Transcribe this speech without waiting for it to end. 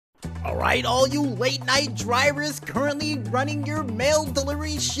Alright, all you late night drivers currently running your mail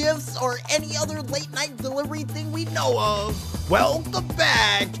delivery shifts or any other late night delivery thing we know of, welcome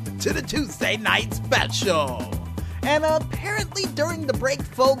back to the Tuesday Night Special. And apparently during the break,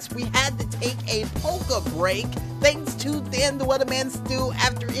 folks, we had to take a polka break thanks to Dan the Weatherman Stu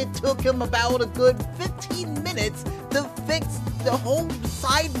after it took him about a good 15 minutes to fix the whole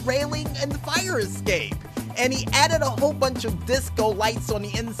side railing and the fire escape. And he added a whole bunch of disco lights on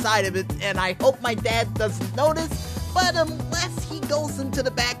the inside of it, and I hope my dad doesn't notice, but unless he goes into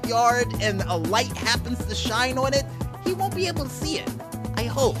the backyard and a light happens to shine on it, he won't be able to see it. I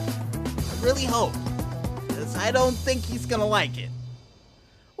hope. I really hope. Because I don't think he's gonna like it.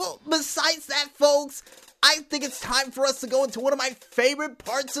 Well, besides that, folks, I think it's time for us to go into one of my favorite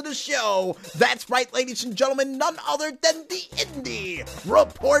parts of the show. That's right, ladies and gentlemen, none other than the Indy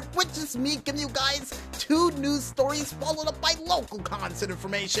Report, which is me giving you guys 2 news stories followed up by local concert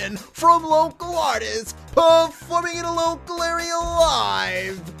information from local artists performing in a local area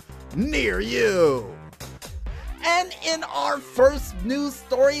live near you. And in our first news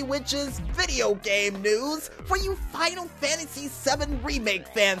story, which is video game news, for you Final Fantasy VII Remake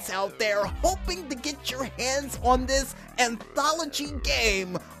fans out there hoping to get your hands on this anthology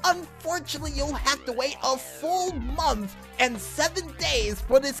game, unfortunately you'll have to wait a full month and 7 days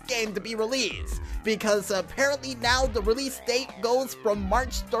for this game to be released, because apparently now the release date goes from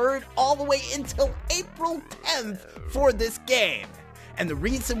March 3rd all the way until April 10th for this game. And the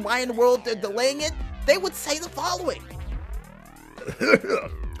reason why in the world they're delaying it, they would say the following.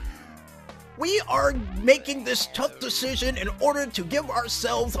 We are making this tough decision in order to give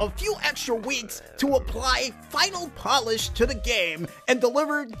ourselves a few extra weeks to apply final polish to the game and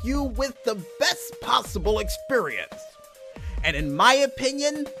deliver you with the best possible experience. And in my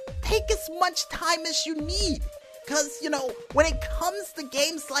opinion, take as much time as you need. Because, you know, when it comes to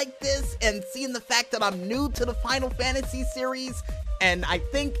games like this and seeing the fact that I'm new to the Final Fantasy series, and I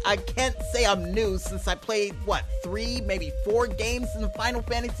think I can't say I'm new since I played, 3, maybe 4 games in the Final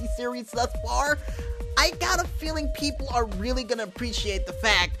Fantasy series thus far, I got a feeling people are really going to appreciate the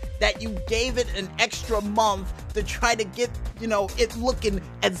fact that you gave it an extra month to try to get, it looking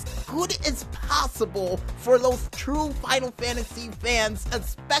as good as possible for those true Final Fantasy fans,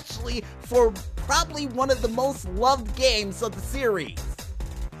 especially for probably one of the most loved games of the series.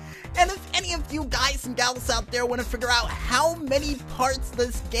 And if any of you guys and gals out there want to figure out how many parts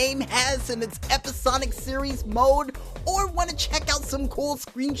this game has in its episodic series mode, or want to check out some cool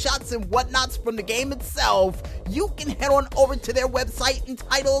screenshots and whatnots from the game itself, you can head on over to their website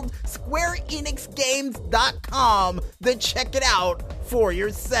entitled SquareEnixGames.com to check it out for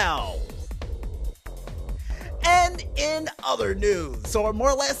yourselves. And in other news, or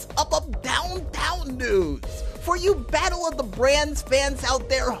more or less up, down news, for you Battle of the Brands fans out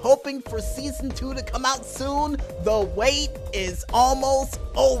there hoping for Season 2 to come out soon, the wait is almost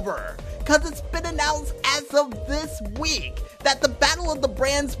over. Cause it's been announced as of this week that the Battle of the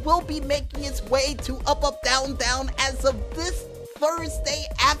Brands will be making its way to up, down as of this Thursday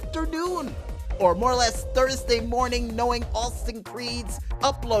afternoon. Or more or less Thursday morning, knowing Austin Creed's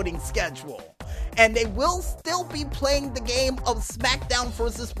uploading schedule. And they will still be playing the game of SmackDown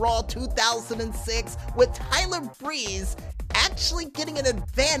vs. Raw 2006 with Tyler Breeze actually getting an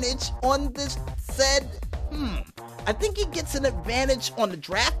advantage on this said, I think he gets an advantage on the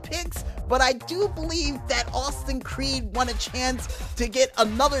draft picks, but I do believe that Austin Creed won a chance to get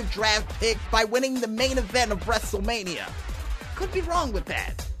another draft pick by winning the main event of WrestleMania. Could be wrong with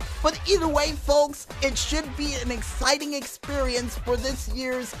that. But either way, folks, it should be an exciting experience for this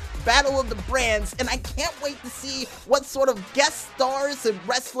year's Battle of the Brands, and I can't wait to see what sort of guest stars and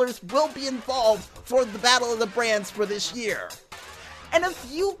wrestlers will be involved for the Battle of the Brands for this year. And if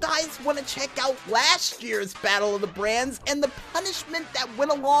you guys want to check out last year's Battle of the Brands and the punishment that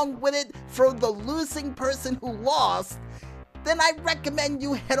went along with it for the losing person who lost, then I recommend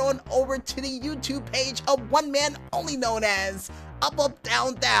you head on over to the YouTube page of one man only known as Up,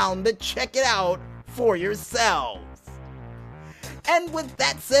 Down to check it out for yourselves. And with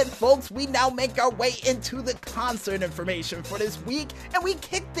that said, folks, we now make our way into the concert information for this week, and we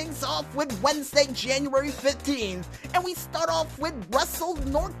kick things off with Wednesday, January 15th, and we start off with Russell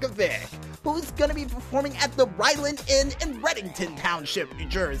Norkovic, who's going to be performing at the Ryland Inn in Reddington Township, New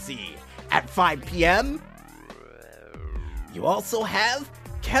Jersey, at 5 p.m. You also have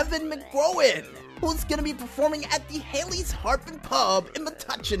Kevin McGrowan, who's going to be performing at the Haley's Harp and Pub in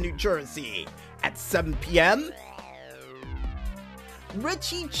Metuchen, New Jersey, at 7 p.m.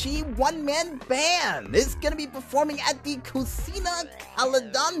 Richie Chi one-man band is going to be performing at the Cucina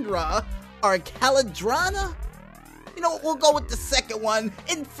Caladandra, or Caladrana? You know what, we'll go with the second one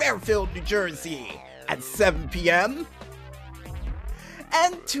in Fairfield, New Jersey at 7 p.m.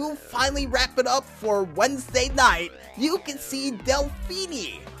 And to finally wrap it up for Wednesday night, you can see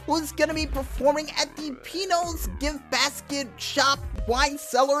Delphini, who's going to be performing at the Pino's Gift Basket Shop, Wine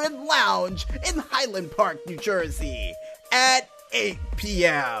Cellar and Lounge in Highland Park, New Jersey at 8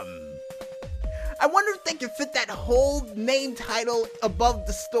 p.m. I wonder if they can fit that whole name title above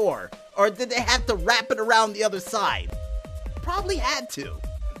the store, or did they have to wrap it around the other side? Probably had to.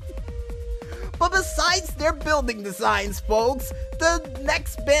 But besides their building designs, folks, the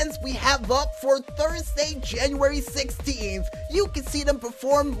next bands we have up for Thursday, January 16th, you can see them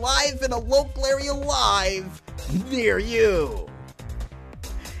perform live in a local area live near you.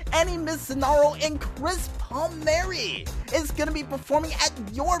 Annie Missinaro and Chris Palmieri is going to be performing at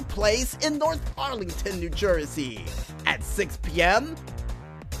your place in North Arlington, New Jersey at 6 p.m.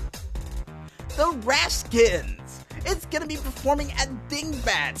 The Rashkins is going to be performing at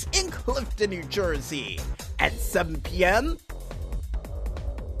Dingbats in Clifton, New Jersey at 7 p.m.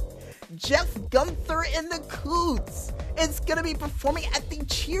 Jeff Gunther and the Coots is going to be performing at the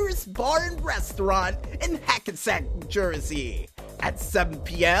Cheers Bar and Restaurant in Hackensack, New Jersey at 7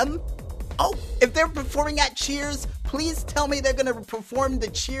 p.m. Oh, if they're performing at Cheers, please tell me they're going to perform the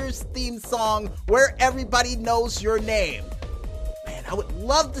Cheers theme song, Where Everybody Knows Your Name. Man, I would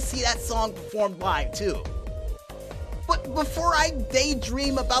love to see that song performed live too. But before I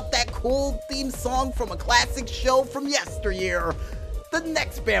daydream about that cool theme song from a classic show from yesteryear, the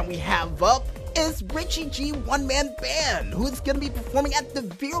next band we have up is Richie G One-Man Band, who's going to be performing at the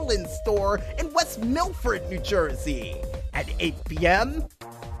Veerland store in West Milford, New Jersey at 8 p.m.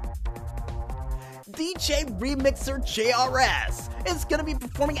 DJ Remixer JRS is going to be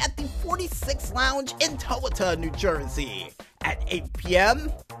performing at the 46 Lounge in Towata, New Jersey at 8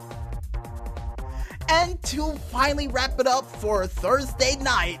 p.m. And to finally wrap it up for Thursday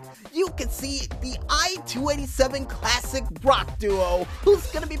night, you can see the I-287 classic rock duo who's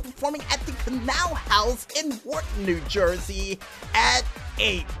going to be performing at the Canal House in Wharton, New Jersey at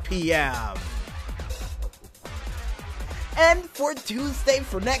 8 p.m. And for Tuesday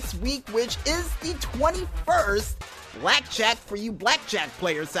for next week, which is the 21st, Blackjack for you Blackjack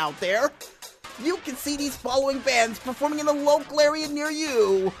players out there, you can see these following bands performing in a local area near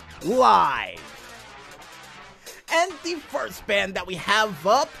you live. And the first band that we have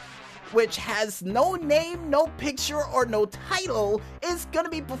up, which has no name, no picture, or no title, is going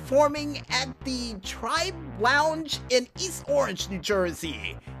to be performing at the Tribe Lounge in East Orange, New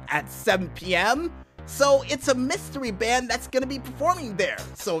Jersey at 7 p.m. So it's a mystery band that's going to be performing there.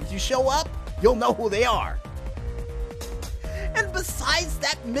 So if you show up, you'll know who they are. And besides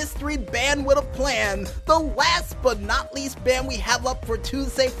that mystery band with a plan, the last but not least band we have up for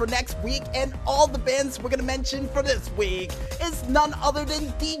Tuesday for next week, and all the bands we're going to mention for this week, is none other than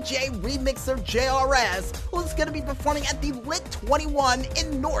DJ Remixer JRS, who's going to be performing at the Lit 21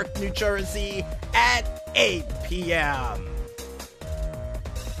 in Newark, New Jersey at 8 p.m.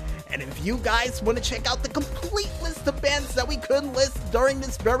 And if you guys want to check out the complete list of bands that we couldn't list during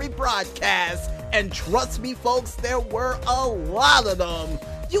this very broadcast, and trust me folks, there were a lot of them,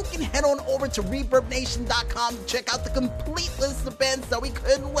 you can head on over to ReverbNation.com to check out the complete list of bands that we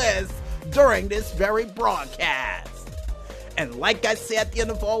couldn't list during this very broadcast. And like I say at the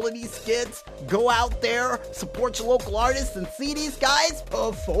end of all of these skits, go out there, support your local artists, and see these guys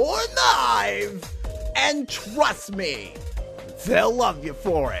perform live. And trust me, they'll love you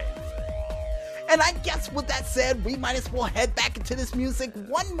for it. And I guess with that said, we might as well head back into this music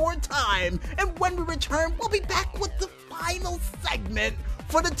one more time. And when we return, we'll be back with the final segment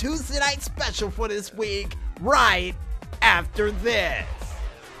for the Tuesday Night Special for this week, right after this.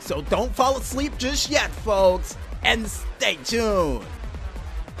 So don't fall asleep just yet, folks, and stay tuned.